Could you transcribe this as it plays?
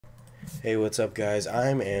Hey, what's up guys?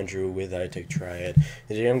 I'm Andrew with iTechTriad, and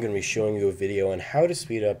today I'm going to be showing you a video on how to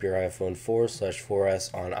speed up your iPhone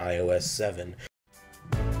 4/4S on iOS 7.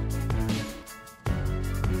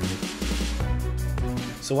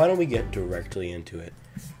 So why don't we get directly into it?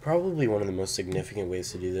 Probably one of the most significant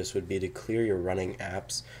ways to do this would be to clear your running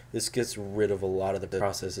apps. This gets rid of a lot of the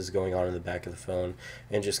processes going on in the back of the phone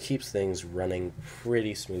and just keeps things running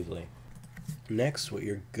pretty smoothly. Next, what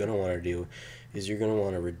you're going to want to do is you're going to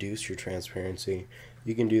want to reduce your transparency.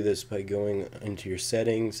 You can do this by going into your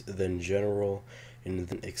settings, then general, and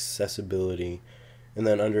then accessibility. And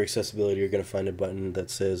then under accessibility, you're going to find a button that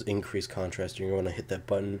says increase contrast. You're going to hit that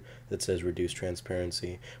button that says reduce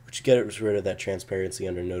transparency, which gets rid of that transparency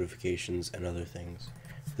under notifications and other things.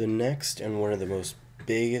 The next and one of the most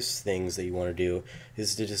biggest things that you want to do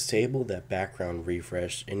is to disable that background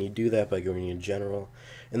refresh, and you do that by going in general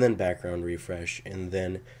and then background refresh, and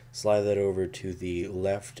then slide that over to the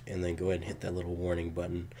left and then go ahead and hit that little warning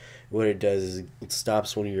button. What it does is it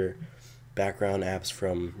stops one of your background apps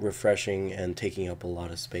from refreshing and taking up a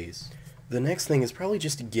lot of space. The next thing is probably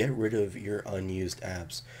just to get rid of your unused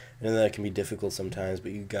apps. I know that can be difficult sometimes,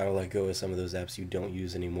 but you gotta let go of some of those apps you don't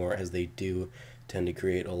use anymore, as they do tend to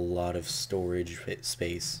create a lot of storage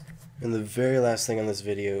space. And the very last thing on this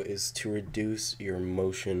video is to reduce your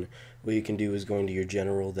motion. What you can do is go into your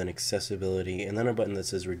general, then accessibility, and then a button that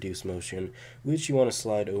says reduce motion, which you want to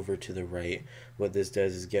slide over to the right. What this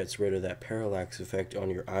does is gets rid of that parallax effect on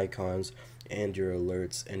your icons and your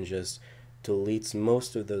alerts, and just deletes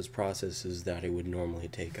most of those processes that it would normally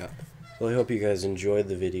take up. Well, I hope you guys enjoyed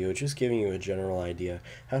the video, just giving you a general idea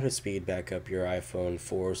how to speed back up your iPhone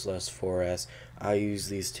 4/4S. I use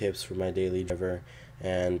these tips for my daily driver,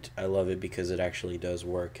 and I love it because it actually does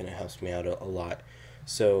work and it helps me out a lot.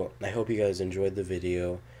 So I hope you guys enjoyed the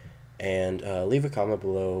video, and leave a comment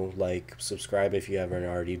below, like, subscribe if you haven't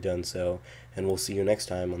already done so, and we'll see you next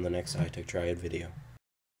time on the next iTechTriad video.